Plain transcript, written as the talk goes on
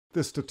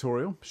This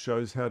tutorial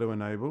shows how to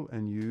enable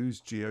and use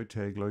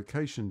geotag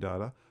location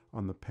data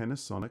on the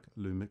Panasonic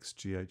Lumix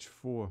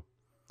GH4.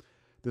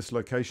 This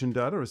location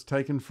data is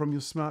taken from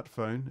your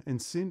smartphone and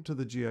sent to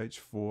the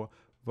GH4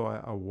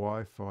 via a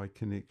Wi-Fi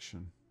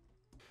connection.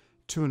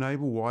 To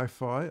enable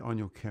Wi-Fi on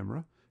your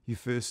camera, you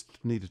first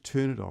need to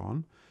turn it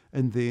on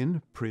and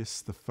then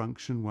press the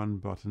Function 1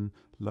 button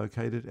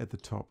located at the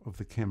top of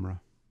the camera.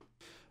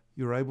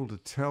 You're able to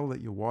tell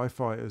that your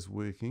Wi-Fi is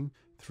working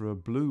through a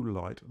blue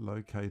light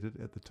located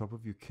at the top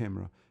of your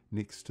camera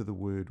next to the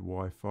word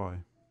Wi-Fi.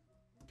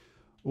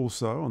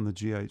 Also on the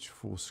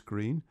GH4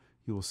 screen,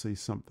 you will see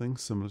something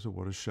similar to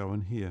what is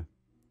shown here.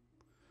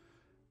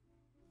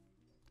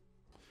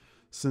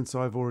 Since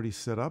I've already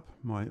set up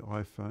my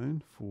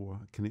iPhone for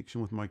connection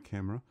with my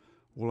camera,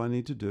 all I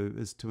need to do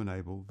is to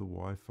enable the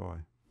Wi-Fi.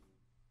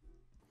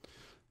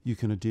 You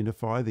can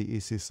identify the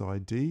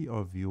SSID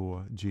of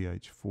your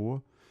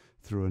GH4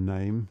 through a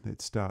name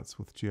that starts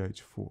with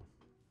GH4.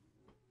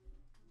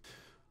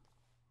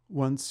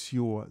 Once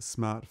your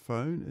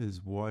smartphone is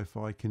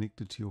Wi-Fi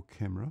connected to your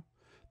camera,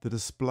 the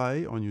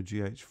display on your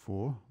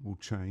GH4 will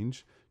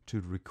change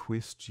to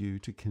request you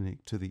to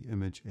connect to the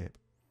Image app.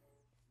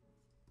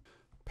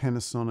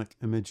 Panasonic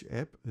Image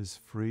app is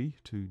free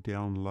to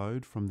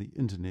download from the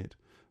internet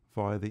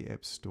via the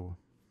App Store.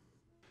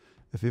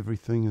 If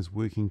everything is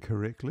working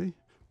correctly,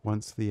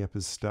 once the app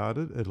is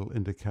started, it'll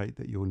indicate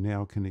that you're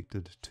now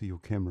connected to your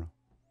camera.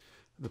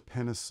 The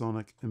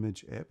Panasonic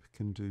Image app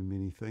can do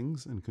many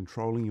things in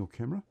controlling your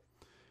camera.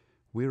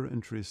 We're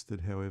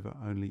interested, however,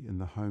 only in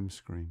the home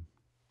screen.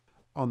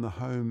 On the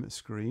home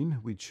screen,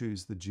 we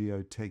choose the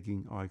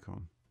Geotagging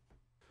icon.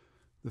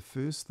 The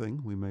first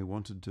thing we may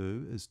want to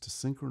do is to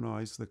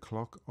synchronize the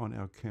clock on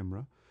our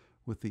camera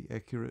with the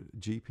accurate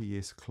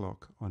GPS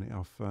clock on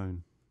our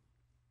phone.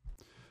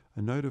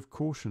 A note of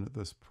caution at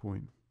this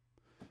point.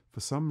 For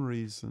some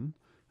reason,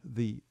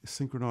 the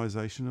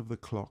synchronization of the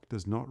clock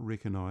does not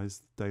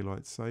recognize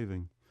daylight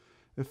saving.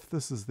 If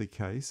this is the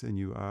case and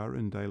you are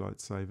in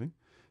daylight saving,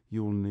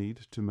 you will need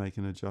to make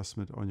an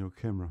adjustment on your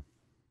camera.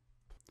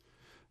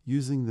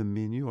 Using the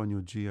menu on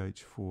your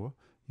GH4,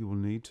 you will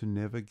need to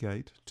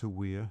navigate to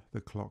where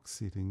the clock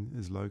setting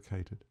is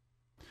located.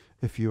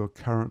 If you are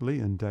currently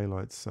in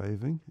daylight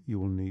saving, you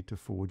will need to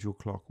forward your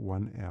clock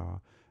 1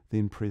 hour,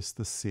 then press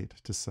the set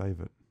to save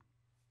it.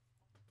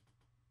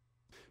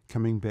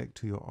 Coming back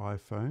to your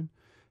iPhone,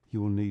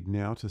 you will need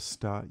now to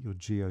start your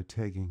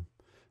geotagging.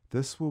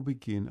 This will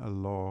begin a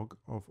log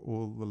of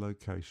all the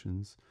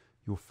locations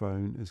your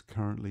phone is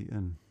currently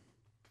in.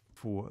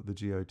 For the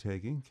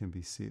geotagging can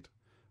be set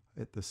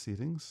at the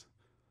settings.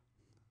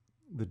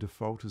 The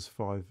default is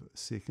 5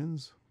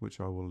 seconds, which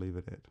I will leave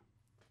it at.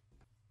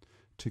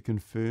 To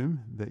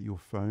confirm that your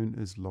phone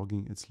is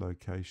logging its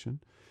location,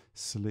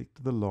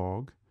 select the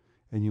log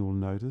and you will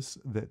notice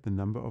that the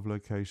number of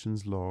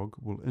locations logged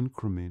will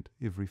increment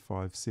every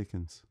 5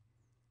 seconds.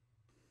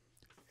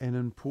 An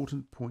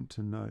important point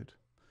to note,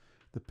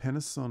 the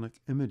Panasonic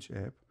Image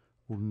app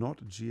will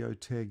not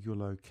geotag your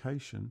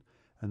location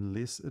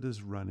unless it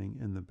is running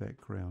in the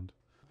background.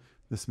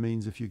 This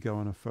means if you go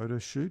on a photo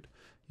shoot,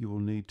 you will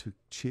need to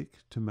check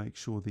to make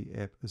sure the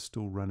app is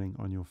still running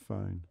on your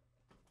phone.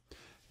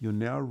 You're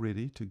now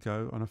ready to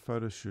go on a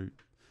photo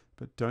shoot,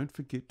 but don't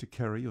forget to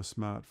carry your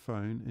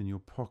smartphone in your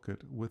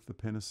pocket with the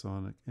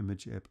Panasonic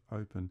Image app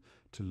open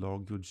to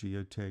log your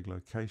geotag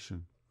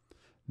location.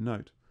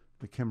 Note,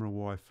 the camera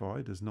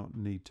Wi-Fi does not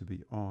need to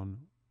be on.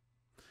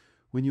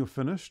 When you're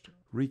finished,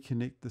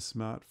 reconnect the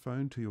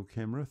smartphone to your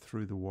camera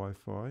through the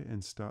Wi-Fi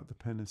and start the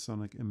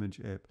Panasonic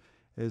Image app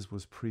as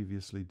was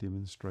previously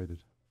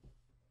demonstrated.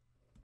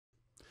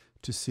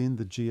 To send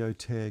the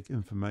geotag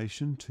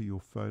information to your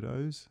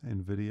photos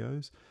and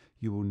videos,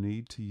 you will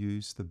need to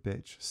use the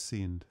batch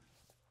send.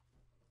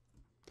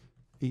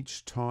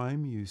 Each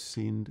time you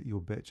send your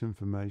batch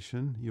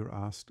information, you're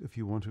asked if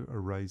you want to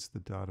erase the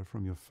data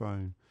from your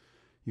phone.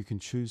 You can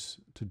choose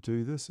to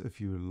do this if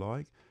you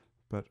like,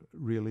 but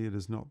really it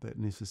is not that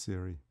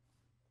necessary.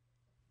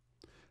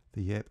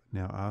 The app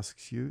now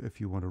asks you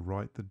if you want to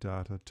write the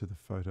data to the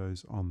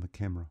photos on the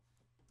camera.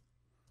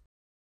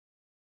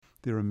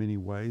 There are many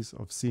ways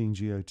of seeing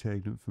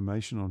geotagged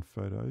information on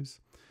photos.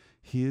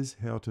 Here's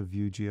how to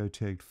view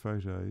geotagged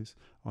photos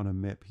on a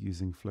map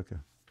using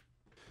Flickr.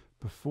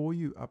 Before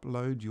you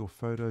upload your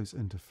photos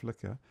into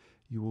Flickr,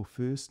 you will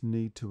first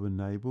need to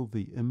enable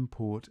the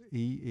Import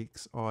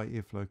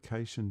EXIF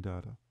location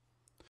data.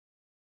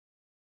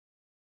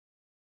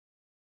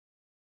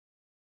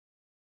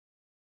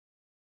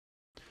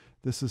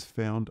 This is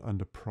found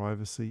under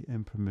Privacy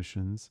and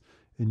Permissions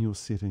in your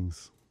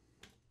settings.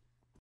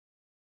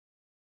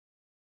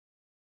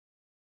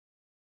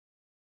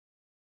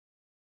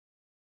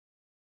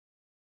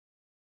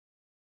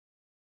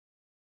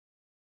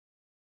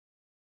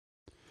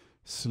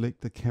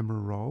 Select the camera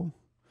roll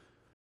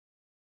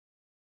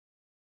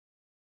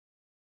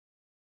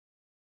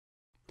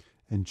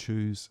and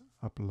choose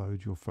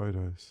Upload your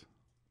photos.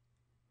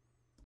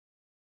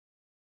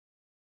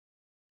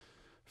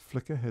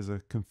 Flickr has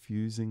a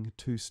confusing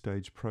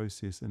two-stage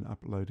process in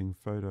uploading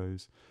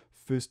photos.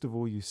 First of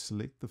all, you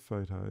select the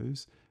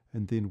photos,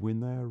 and then when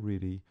they are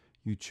ready,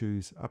 you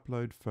choose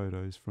Upload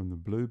Photos from the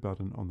blue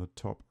button on the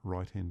top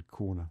right-hand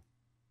corner.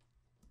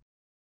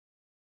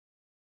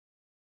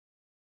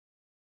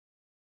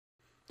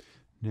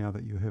 Now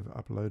that you have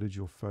uploaded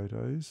your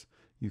photos,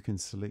 you can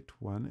select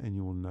one, and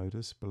you will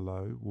notice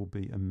below will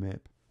be a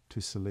map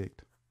to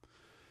select.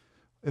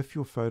 If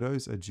your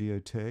photos are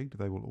geotagged,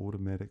 they will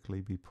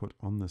automatically be put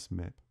on this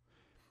map.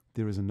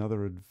 There is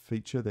another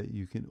feature that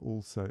you can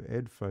also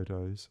add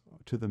photos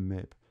to the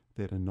map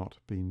that are not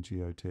being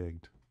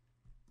geotagged.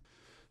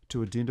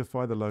 To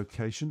identify the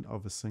location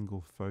of a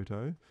single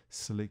photo,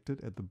 select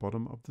it at the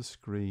bottom of the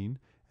screen,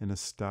 and a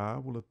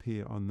star will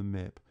appear on the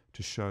map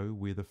to show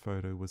where the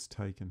photo was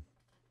taken.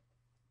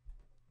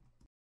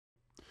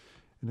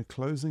 In a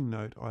closing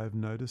note, I have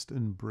noticed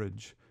in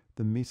Bridge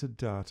the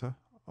metadata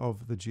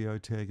of the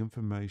geotag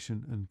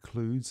information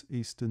includes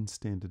Eastern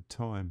Standard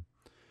Time.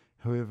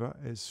 However,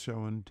 as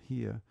shown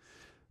here,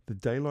 the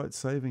daylight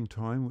saving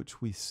time,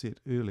 which we set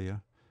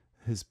earlier,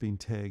 has been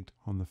tagged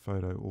on the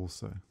photo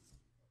also.